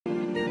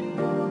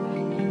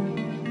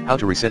How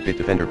to reset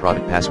Bitdefender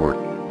product password.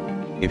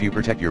 If you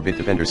protect your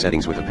Bitdefender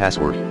settings with a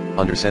password,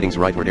 under Settings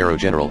rightward arrow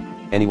General,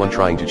 anyone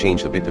trying to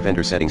change the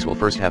Bitdefender settings will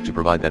first have to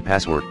provide that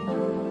password.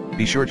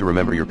 Be sure to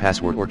remember your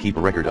password or keep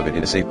a record of it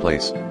in a safe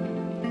place.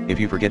 If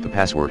you forget the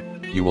password,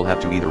 you will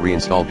have to either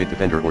reinstall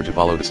Bitdefender or to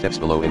follow the steps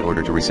below in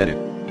order to reset it.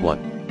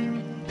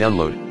 1.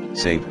 Download,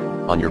 save,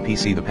 on your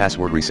PC the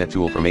password reset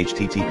tool from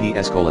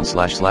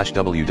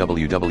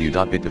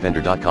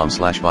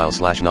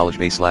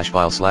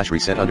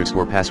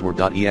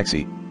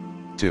https://www.bitdefender.com/file/knowledgebase/file/reset_password.exe.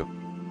 2.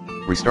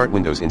 Restart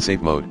Windows in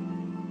safe mode.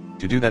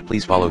 To do that,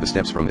 please follow the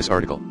steps from this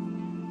article.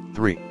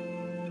 3.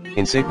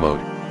 In safe mode,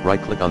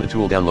 right-click on the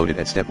tool downloaded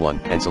at step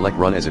 1 and select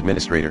Run as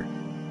Administrator.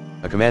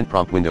 A command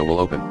prompt window will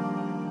open.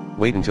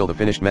 Wait until the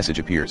finished message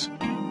appears.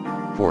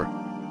 4.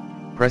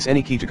 Press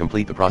any key to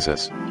complete the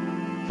process.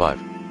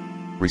 5.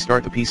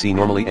 Restart the PC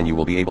normally and you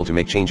will be able to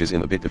make changes in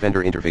the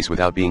Bitdefender interface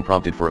without being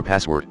prompted for a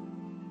password.